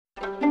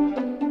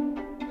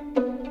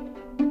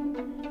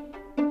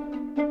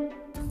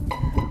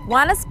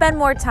Want to spend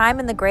more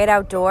time in the great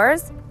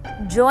outdoors?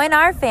 Join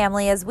our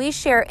family as we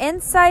share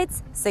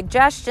insights,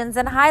 suggestions,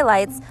 and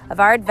highlights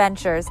of our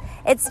adventures.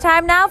 It's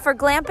time now for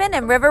glamping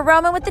and river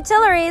roaming with the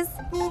Tillerys.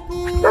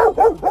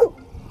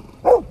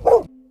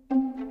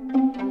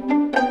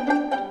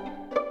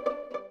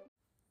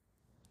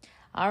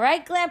 All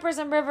right, glampers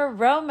and river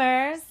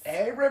roamers.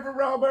 Hey, river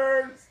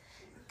roamers.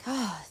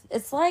 God,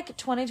 it's like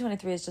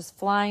 2023 is just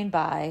flying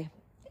by.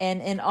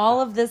 And in all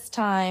of this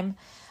time,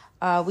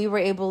 we were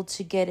able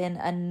to get in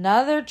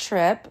another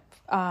trip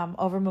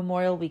over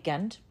Memorial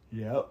Weekend.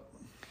 Yep.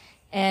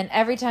 And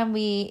every time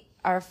we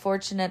are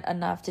fortunate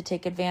enough to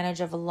take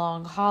advantage of a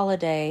long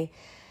holiday,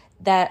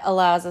 that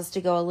allows us to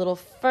go a little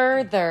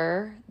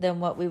further than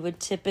what we would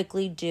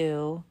typically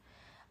do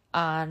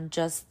on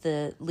just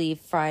the leave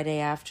Friday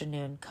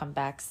afternoon, come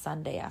back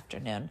Sunday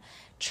afternoon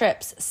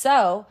trips.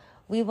 So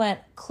we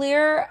went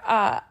clear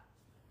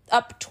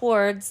up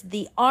towards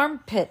the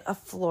armpit of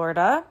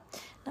Florida,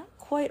 not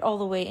quite all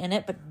the way in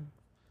it, but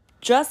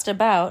just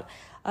about,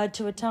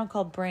 to a town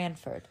called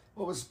Branford.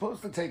 What was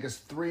supposed to take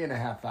us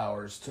 3.5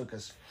 hours took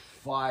us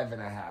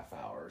 5.5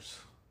 hours.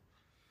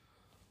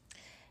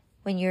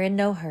 When you're in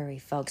no hurry,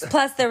 folks.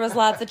 Plus, there was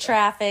lots of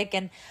traffic,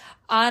 and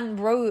en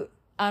route,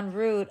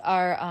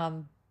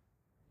 our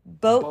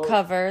boat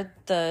cover,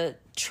 the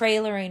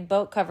trailering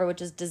boat cover,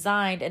 which is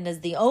designed and is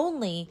the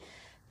only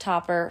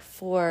topper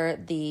for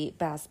the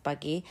bass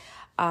buggy,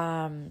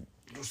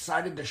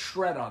 Decided to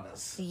shred on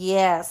us.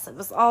 Yes, it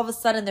was all of a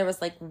sudden there was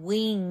like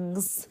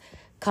wings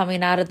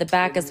coming out of the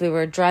back as we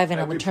were driving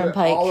on the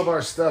turnpike. We put all of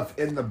our stuff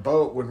in the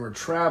boat when we're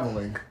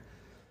traveling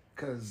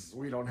because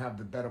we don't have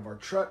the bed of our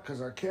truck because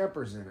our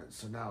camper's in it.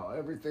 So now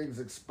everything's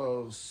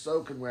exposed,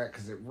 soaking wet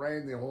because it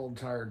rained the whole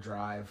entire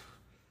drive.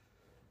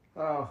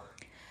 Oh.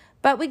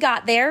 But we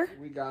got there.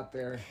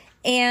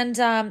 And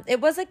it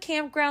was a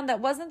campground that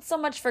wasn't so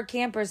much for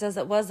campers as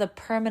it was a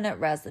permanent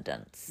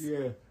residence.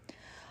 Yeah.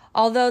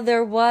 Although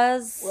there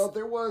was... Well,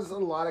 there was a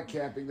lot of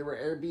camping. There were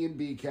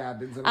Airbnb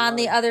cabins. And on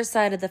the other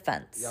side of the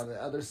fence. Yeah,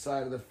 the other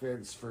side of the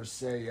fence for,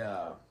 say,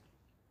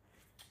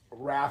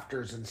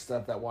 rafters and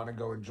stuff that want to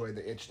go enjoy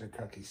the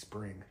Ichetucknee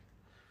spring.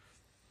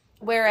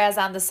 Whereas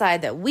on the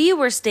side that we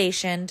were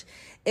stationed,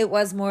 it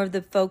was more of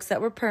the folks that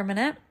were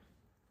permanent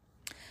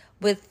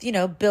with,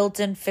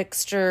 built-in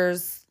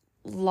fixtures,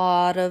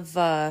 lot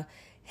of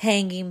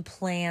hanging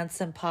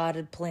plants and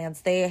potted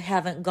plants. They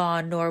haven't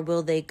gone, nor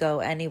will they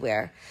go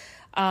anywhere.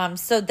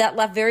 So that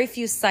left very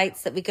few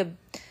sites that we could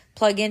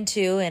plug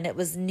into, and it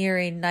was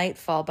nearing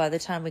nightfall by the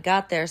time we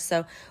got there.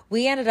 So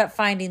we ended up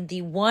finding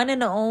the one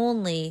and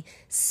only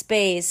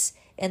space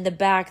in the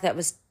back that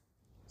was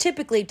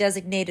typically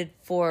designated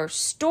for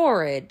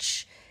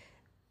storage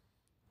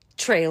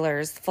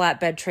trailers,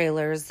 flatbed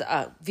trailers,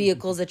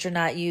 vehicles that you're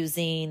not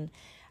using,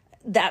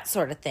 that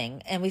sort of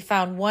thing. And we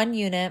found one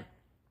unit,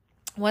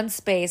 one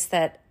space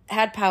that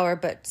had power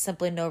but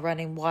simply no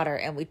running water,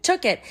 and we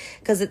took it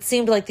because it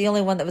seemed like the only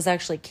one that was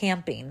actually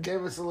camping.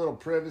 Gave us a little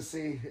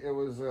privacy. It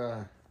was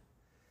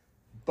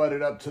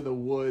butted up to the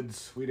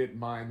woods. We didn't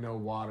mind no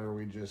water.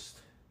 We just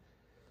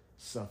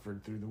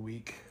suffered through the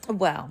week.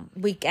 Well,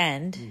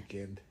 weekend.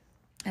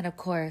 And of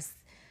course,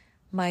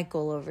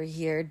 Michael over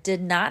here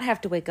did not have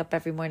to wake up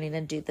every morning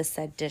and do the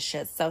said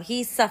dishes, so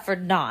he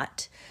suffered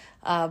not.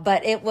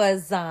 But it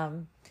was,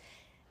 it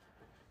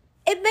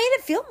made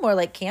it feel more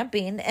like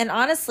camping. And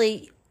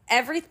honestly,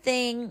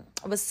 everything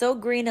was so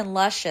green and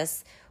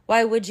luscious.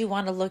 Why would you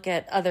want to look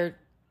at other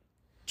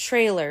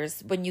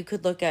trailers when you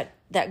could look at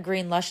that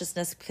green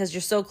lusciousness, because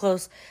you're so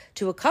close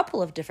to a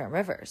couple of different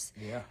rivers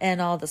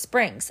and all the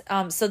springs.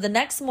 So the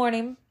next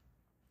morning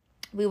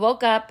we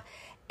woke up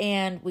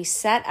and we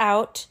set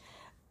out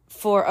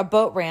for a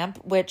boat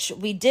ramp, which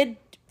we did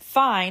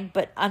find,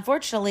 but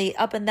unfortunately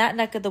up in that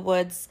neck of the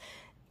woods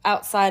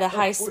outside of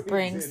High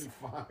Springs,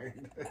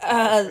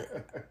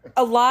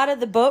 a lot of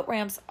the boat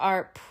ramps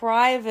are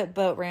private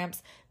boat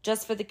ramps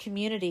just for the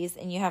communities,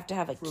 and you have to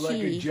have a key.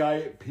 Like a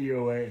giant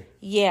POA.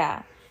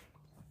 Yeah.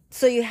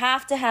 So you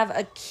have to have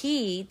a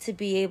key to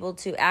be able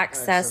to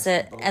access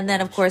it, and then,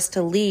 of course,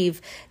 to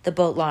leave the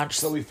boat launch.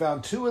 So we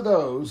found 2 of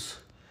those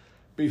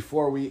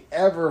before we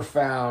ever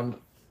found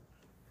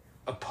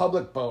a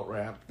public boat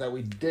ramp that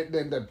we didn't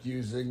end up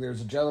using.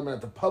 There's a gentleman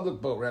at the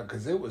public boat ramp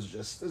because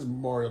this is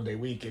Memorial Day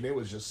weekend. It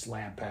was just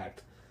slam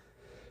packed.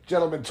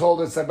 Gentleman told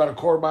us that about a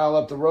quarter mile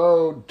up the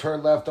road,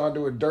 turn left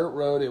onto a dirt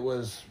road. It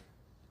was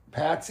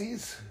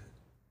Patsy's.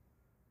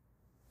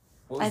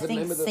 I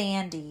think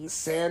Sandy's.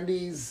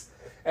 Sandy's.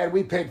 And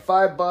we paid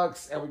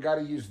 $5 and we got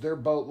to use their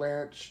boat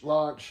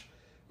launch.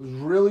 It was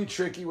really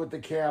tricky with the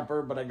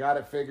camper, but I got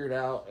it figured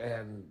out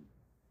and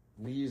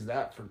we used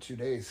that for 2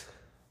 days.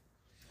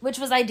 Which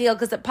was ideal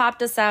because it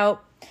popped us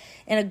out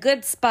in a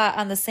good spot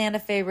on the Santa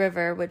Fe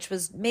River, which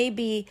was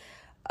maybe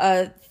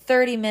a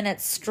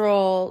 30-minute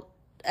stroll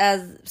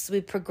as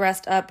we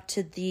progressed up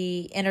to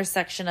the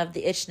intersection of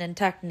the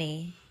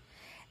Ichetucknee.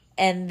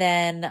 And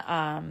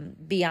then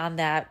beyond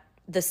that,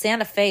 the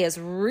Santa Fe is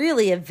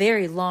really a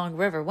very long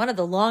river, one of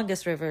the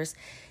longest rivers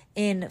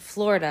in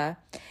Florida.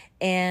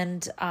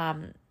 And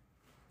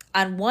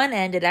on one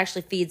end, it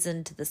actually feeds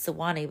into the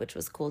Sewanee, which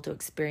was cool to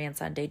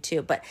experience on day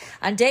 2. But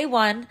on day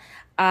 1,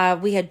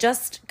 we had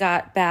just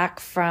got back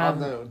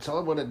from... Tell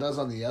them what it does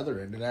on the other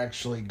end. It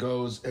actually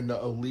goes into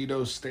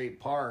Aledo State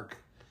Park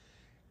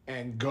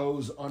and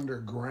goes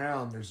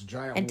underground. There's a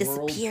giant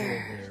whirlpool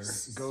there.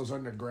 It goes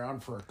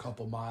underground for a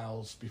couple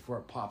miles before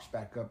it pops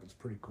back up. It's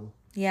pretty cool.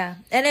 Yeah,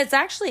 and it's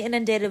actually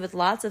inundated with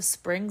lots of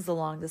springs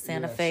along the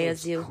Santa Fe. So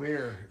it's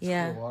clear. It's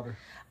clear water.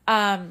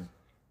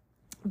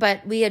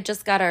 But we had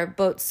just got our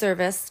boat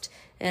serviced,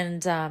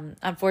 and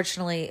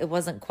unfortunately, it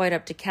wasn't quite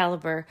up to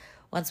caliber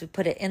once we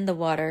put it in the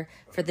water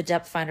for the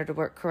depth finder to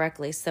work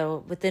correctly.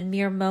 So within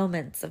mere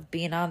moments of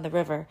being on the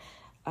river,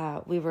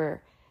 we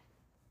were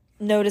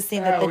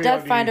noticing that the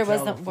depth finder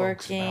wasn't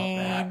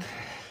working,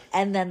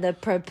 and then the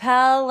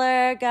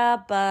propeller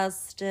got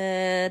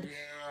busted.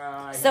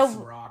 Yeah, I hit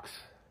some rocks.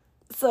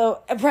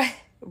 So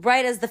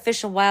right as the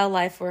Fish and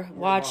Wildlife were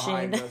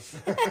watching,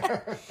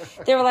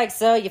 they were like,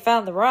 "So you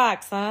found the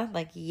rocks, huh?"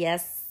 Like,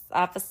 "Yes,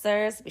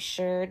 officers, we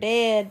sure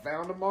did.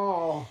 Found them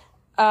all."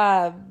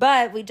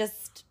 But we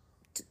just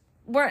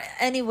weren't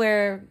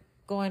anywhere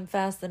going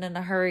fast and in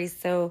a hurry,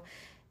 so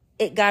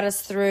it got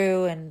us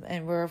through,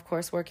 and we're, of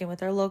course, working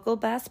with our local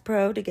Bass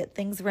Pro to get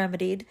things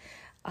remedied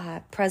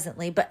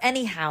presently. But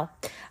anyhow,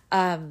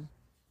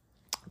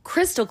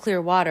 crystal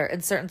clear water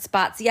in certain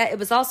spots. Yeah, it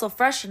was also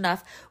fresh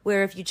enough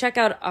where if you check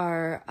out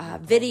our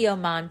video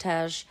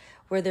montage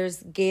where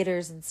there's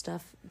gators and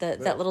stuff,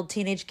 that little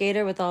teenage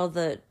gator with all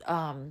the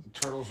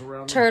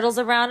turtles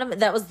around him,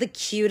 that was the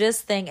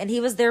cutest thing. And he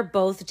was there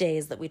both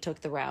days that we took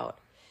the route.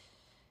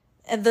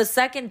 And the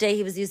second day,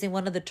 he was using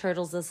one of the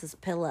turtles as his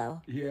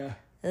pillow. Yeah.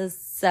 It was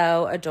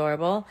so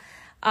adorable.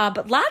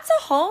 But lots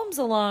of homes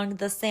along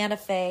the Santa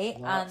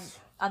Fe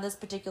on this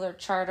particular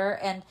charter.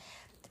 And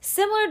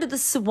similar to the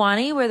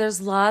Sewanee, where there's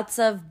lots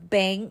of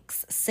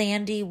banks,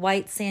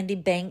 white sandy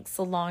banks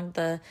along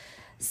the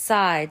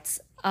sides.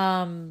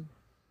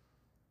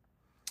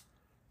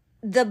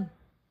 The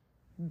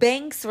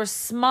banks were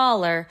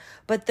smaller,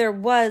 but there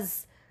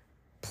was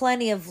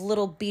plenty of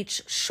little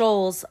beach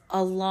shoals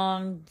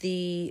along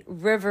the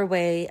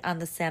riverway on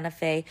the Santa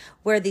Fe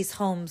where these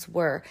homes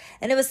were.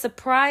 And it was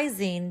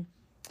surprising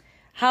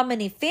how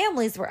many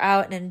families were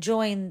out and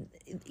enjoying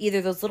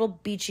either those little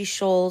beachy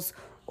shoals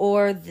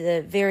or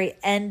the very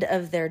end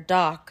of their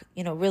dock,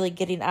 really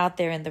getting out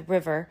there in the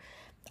river.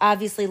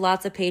 Obviously,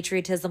 lots of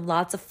patriotism,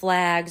 lots of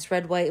flags,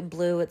 red, white, and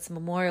blue. It's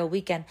Memorial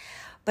Weekend.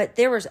 But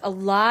there was a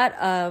lot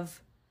of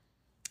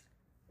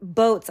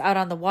boats out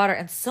on the water,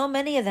 and so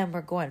many of them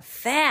were going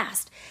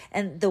fast.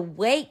 And the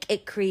wake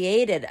it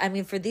created, I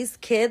mean, for these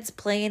kids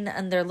playing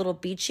in their little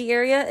beachy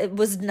area, it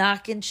was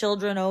knocking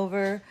children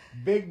over.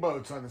 Big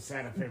boats on the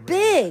Santa Fe River.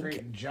 Big.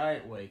 Creating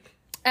giant wake.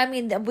 I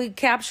mean, we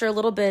capture a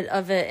little bit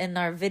of it in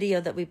our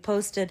video that we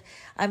posted.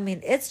 I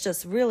mean, it's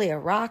just really a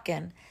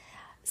rockin'.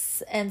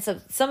 And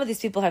so some of these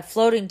people had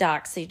floating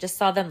docks, so you just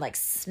saw them like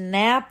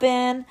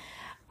snapping.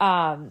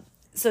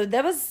 So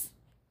that was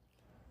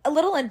a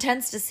little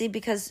intense to see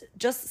because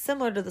just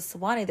similar to the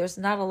Sewanee, there's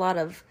not a lot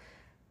of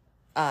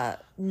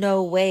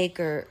no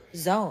wake or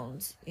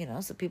zones,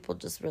 so people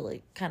just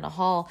really kind of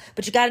haul.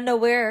 But you got to know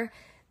where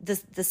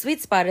the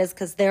sweet spot is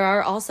because there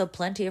are also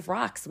plenty of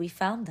rocks. We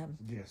found them.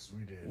 Yes,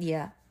 we did.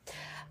 Yeah.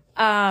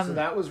 So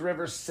that was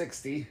River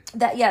 60.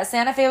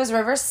 Santa Fe was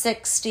River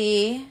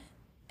 60.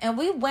 And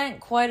we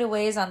went quite a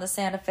ways on the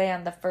Santa Fe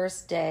on the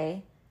first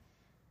day.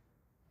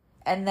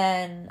 And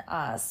then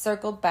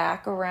circled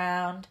back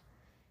around.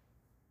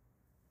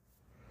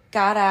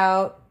 Got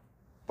out.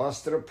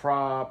 Busted a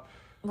prop.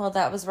 Well,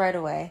 that was right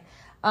away.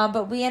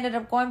 But we ended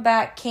up going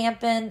back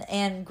camping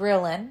and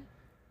grilling.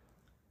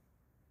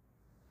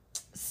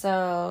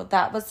 So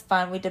that was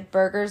fun. We did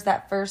burgers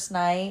that first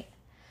night.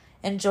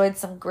 Enjoyed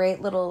some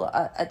great little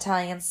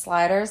Italian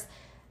sliders.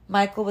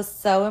 Michael was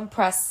so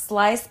impressed.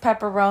 Sliced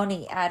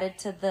pepperoni added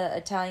to the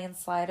Italian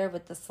slider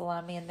with the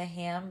salami and the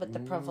ham with the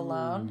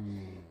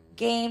provolone.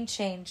 Game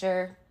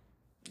changer.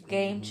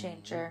 Game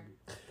changer.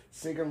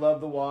 Seeger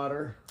loved the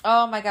water.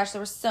 Oh my gosh,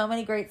 there were so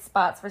many great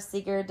spots for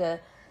Seeger to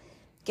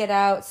get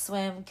out,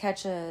 swim,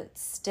 catch a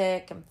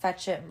stick, and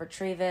fetch it and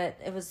retrieve it.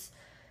 It was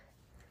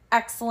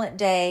excellent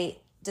day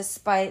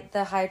despite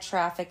the high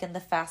traffic and the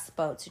fast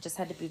boats. You just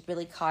had to be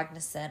really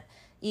cognizant.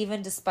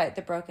 Even despite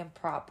the broken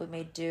prop, we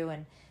made do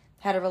and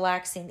had a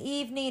relaxing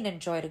evening,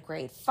 enjoyed a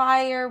great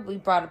fire. We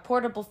brought a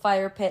portable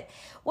fire pit.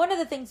 One of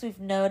the things we've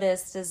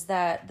noticed is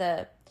that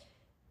the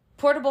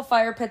portable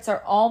fire pits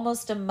are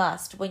almost a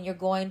must when you're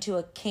going to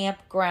a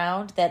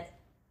campground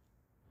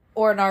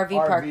or an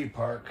RV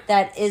park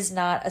that is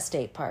not a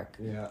state park.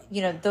 Yeah.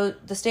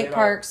 The state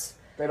parks,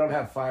 they don't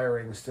have fire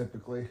rings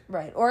typically.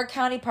 Right. Or a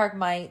county park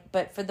might,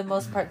 but for the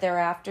most part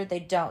thereafter they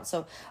don't.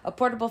 So a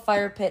portable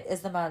fire pit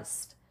is the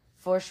must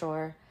for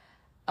sure.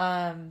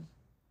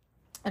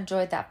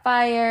 Enjoyed that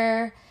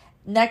fire.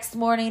 Next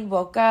morning,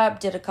 woke up,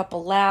 did a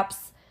couple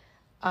laps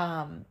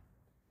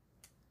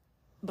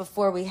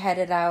before we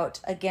headed out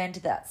again to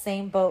that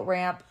same boat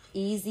ramp.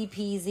 Easy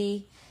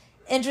peasy.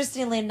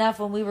 Interestingly enough,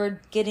 when we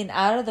were getting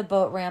out of the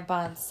boat ramp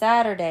on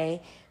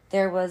Saturday,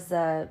 there was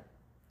a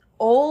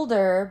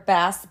older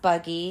bass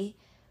buggy.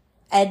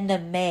 Edna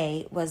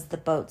May was the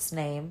boat's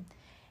name.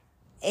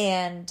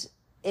 And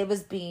it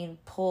was being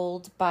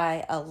pulled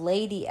by a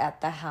lady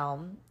at the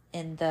helm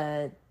in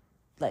the,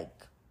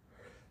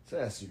 It's an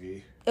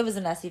SUV. It was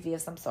an SUV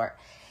of some sort.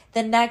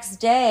 The next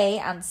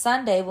day, on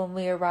Sunday, when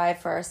we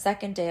arrived for our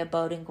second day of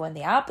boating going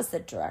the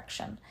opposite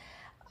direction,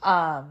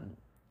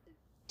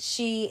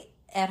 she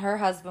and her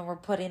husband were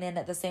putting in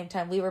at the same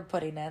time we were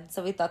putting in.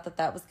 So we thought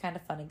that was kind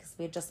of funny because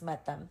we had just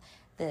met them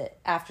the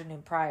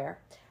afternoon prior.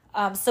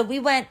 So we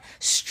went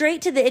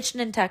straight to the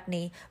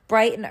Ichetucknee,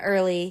 bright and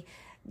early,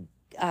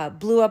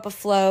 blew up a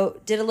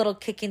float, did a little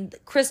kicking,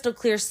 crystal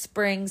clear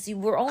springs. You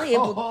were only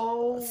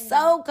able,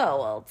 so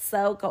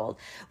cold.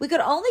 We could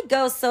only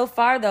go so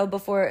far though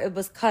before it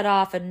was cut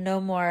off and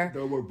no more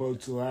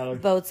boats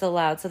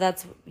allowed. So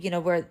that's,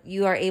 where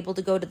you are able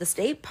to go to the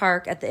state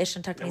park at the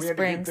Ichetucknee Springs. We had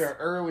to get there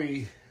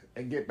early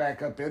and get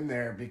back up in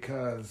there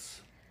because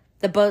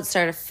the boats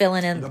started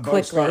filling in quickly. The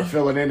boats started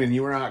filling in and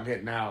you were not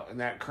getting out. And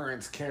that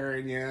current's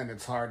carrying you and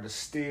it's hard to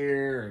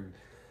steer. And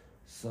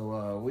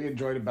so we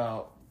enjoyed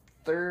about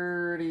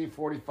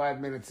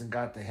 45 minutes and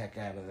got the heck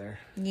out of there.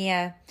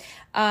 Yeah.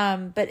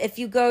 But if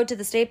you go to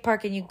the state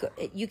park and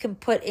you can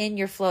put in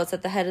your floats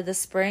at the head of the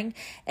spring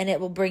and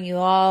it will bring you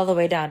all the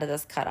way down to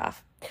this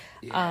cutoff.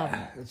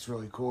 Yeah, it's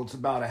really cool. It's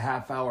about a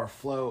half-hour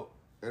float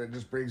and it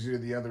just brings you to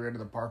the other end of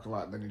the parking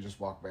lot and then you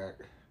just walk back.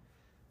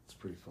 It's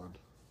pretty fun.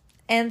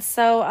 And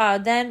so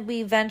then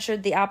we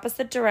ventured the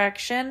opposite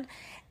direction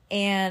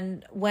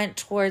and went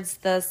towards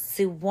the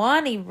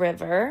Suwannee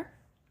River,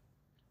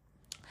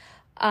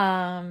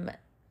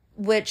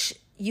 which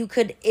you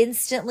could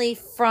instantly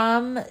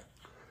from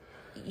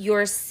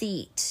your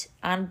seat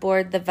on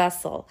board the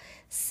vessel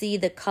see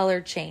the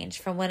color change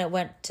from when it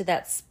went to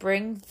that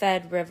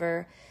spring-fed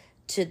river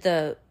to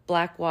the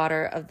black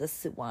water of the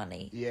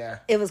Suwannee. Yeah.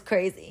 It was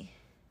crazy.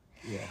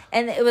 Yeah.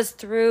 And it was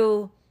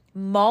through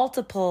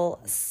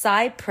multiple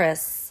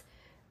cypress,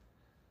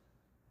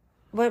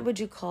 what would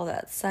you call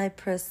that?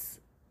 Cypress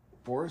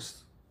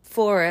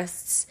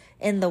forests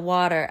in the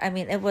water. I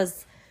mean, it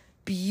was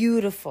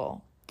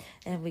beautiful.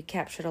 And we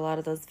captured a lot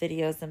of those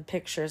videos and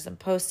pictures and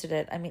posted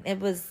it. I mean, it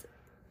was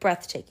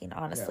breathtaking,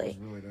 honestly.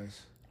 Yeah, it was really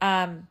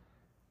nice.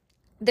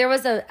 There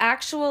was an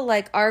actual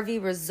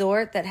RV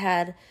resort that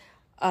had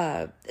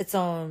its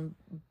own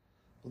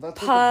that's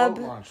pub. What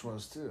the boat launch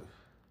was too.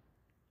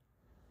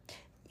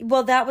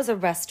 Well, that was a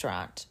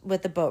restaurant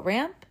with a boat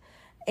ramp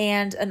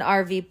and an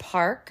RV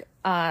park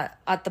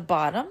at the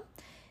bottom.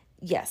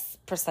 Yes,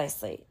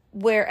 precisely.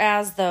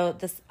 Whereas, though,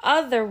 this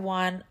other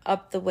one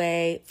up the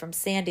way from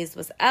Sandy's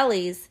was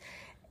Ellie's,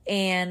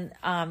 and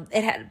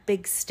it had a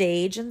big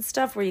stage and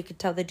stuff where you could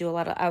tell they do a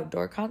lot of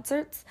outdoor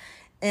concerts,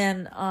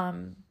 and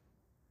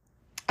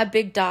a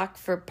big dock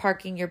for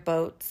parking your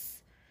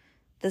boats.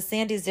 The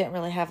Sandy's didn't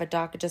really have a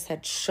dock; it just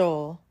had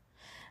shoal.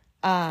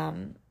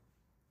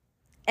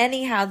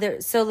 Anyhow,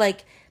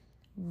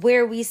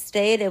 where we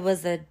stayed, it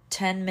was a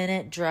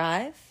 10-minute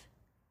drive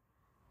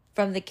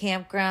from the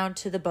campground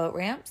to the boat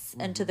ramps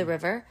and to the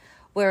river,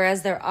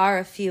 whereas there are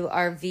a few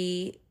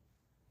RV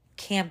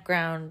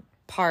campground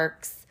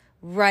parks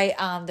right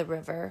on the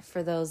river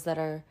for those that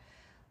are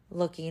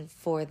looking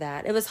for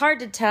that. It was hard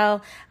to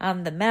tell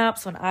on the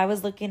maps when I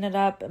was looking it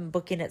up and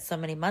booking it so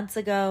many months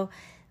ago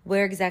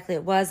where exactly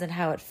it was and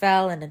how it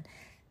fell, and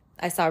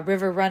I saw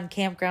River Run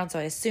Campground, so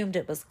I assumed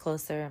it was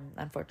closer.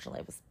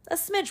 Unfortunately, it was a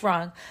smidge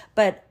wrong,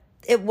 but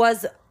it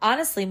was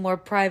honestly more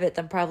private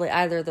than probably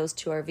either of those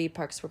two RV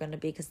parks were going to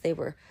be because they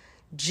were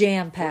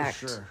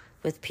jam-packed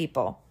with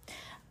people.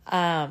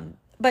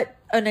 But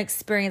an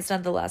experience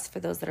nonetheless for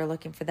those that are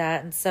looking for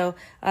that. And so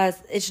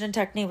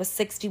Ichetucknee was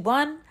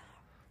 61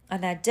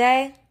 on that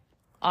day.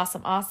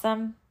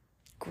 Awesome.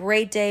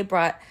 Great day.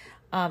 Brought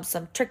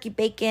some turkey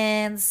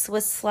bacon,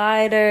 Swiss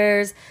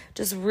sliders.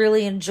 Just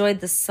really enjoyed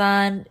the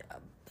sun.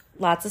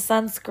 Lots of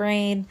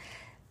sunscreen.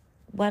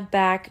 Went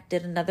back,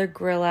 did another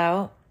grill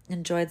out.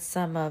 Enjoyed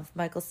some of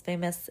Michael's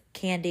famous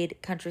candied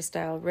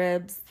country-style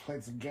ribs.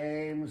 Played some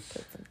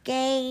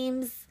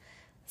games.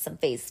 Some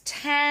Phase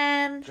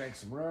 10. Drank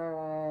some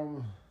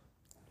rum.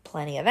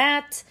 Plenty of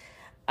that.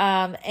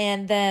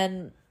 And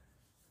then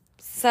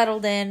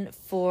settled in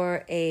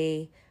for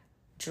a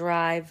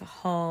drive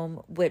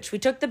home, which we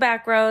took the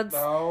back roads.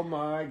 Oh,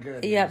 my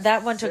goodness. Yeah,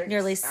 that one took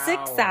nearly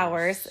 6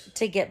 hours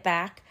to get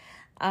back.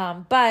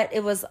 But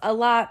it was a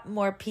lot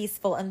more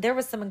peaceful, and there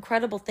was some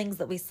incredible things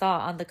that we saw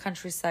on the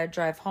countryside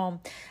drive home.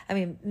 I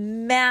mean,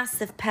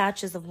 massive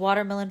patches of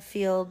watermelon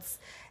fields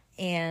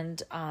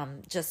and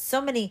just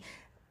so many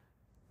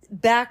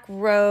back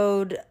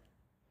road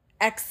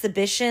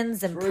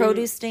exhibitions and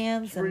produce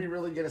stands. Where you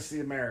really get to see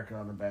America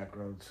on the back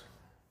roads.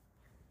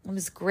 It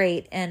was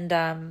great,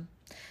 and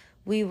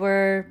we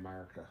were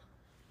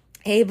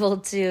able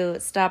to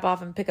stop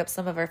off and pick up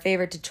some of our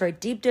favorite Detroit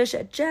deep dish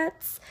at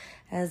Jets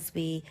as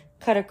we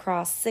cut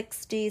across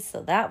 60,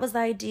 so that was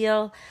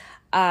ideal.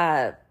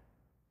 Gosh,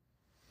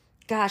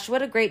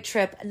 what a great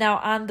trip. Now,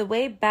 on the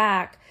way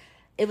back,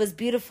 it was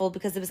beautiful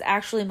because it was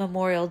actually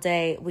Memorial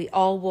Day. We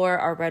all wore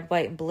our red,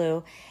 white, and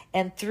blue.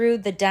 And through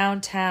the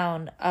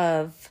downtown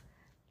of,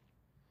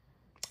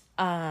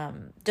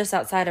 just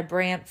outside of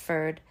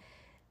Brantford,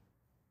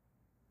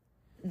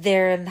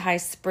 there in High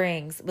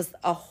Springs, was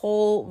a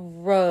whole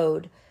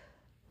road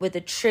with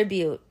a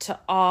tribute to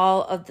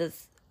all of the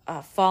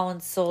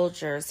fallen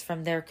soldiers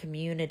from their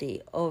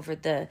community over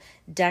the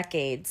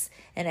decades.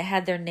 And it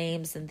had their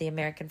names and the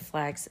American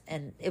flags.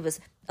 And it was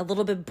a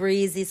little bit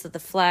breezy, so the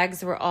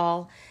flags were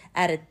all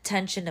at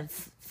attention and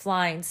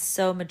flying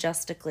so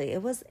majestically.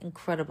 It was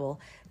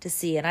incredible to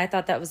see. And I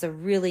thought that was a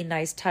really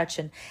nice touch.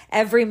 And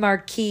every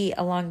marquee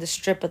along the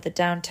strip of the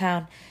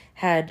downtown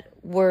had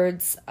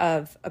words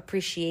of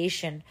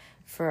appreciation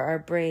for our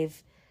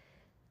brave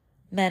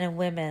men and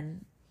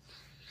women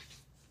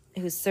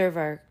who serve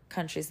our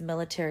country's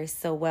military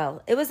so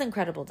well. It was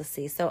incredible to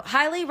see. So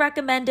highly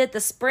recommend it. The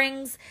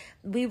springs,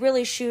 we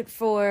really shoot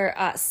for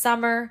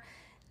summer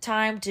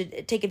time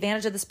to take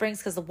advantage of the springs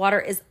because the water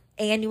is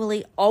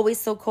annually always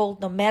so cold.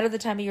 No matter the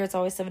time of year, it's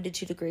always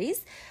 72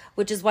 degrees,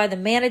 which is why the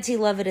manatee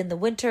love it in the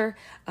winter,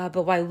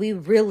 but why we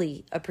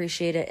really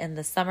appreciate it in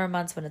the summer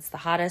months when it's the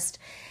hottest.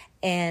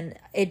 And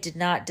it did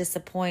not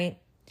disappoint.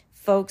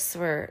 Folks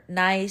were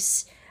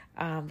nice.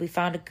 We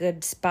found a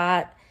good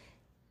spot.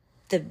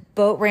 The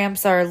boat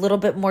ramps are a little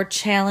bit more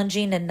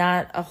challenging and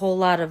not a whole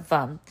lot of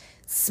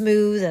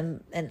smooth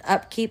and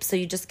upkeep, so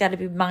you just got to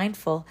be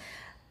mindful.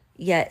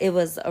 Yeah, it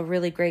was a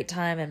really great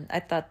time, and I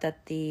thought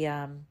that the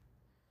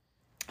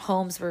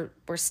homes were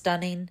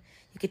stunning.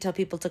 You could tell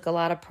people took a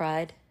lot of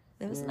pride.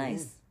 It was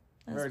nice.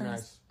 It was Very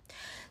nice.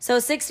 So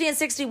 60 and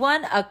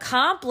 61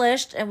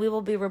 accomplished, and we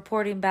will be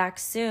reporting back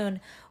soon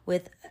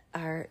with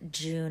our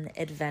June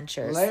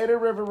adventures. Later,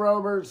 River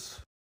Roamers.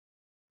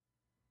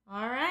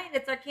 All right,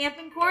 it's our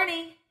Camping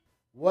Corny.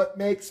 What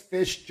makes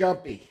fish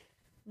jumpy?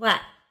 What?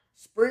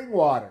 Spring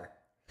water.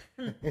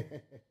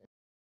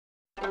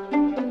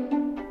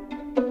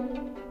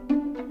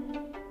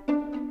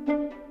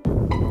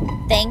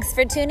 Thanks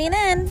for tuning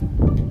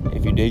in.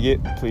 If you dig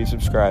it, please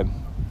subscribe.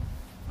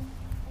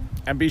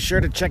 And be sure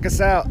to check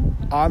us out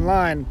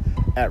online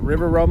at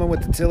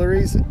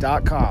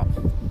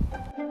riverroamingwiththetillerys.com.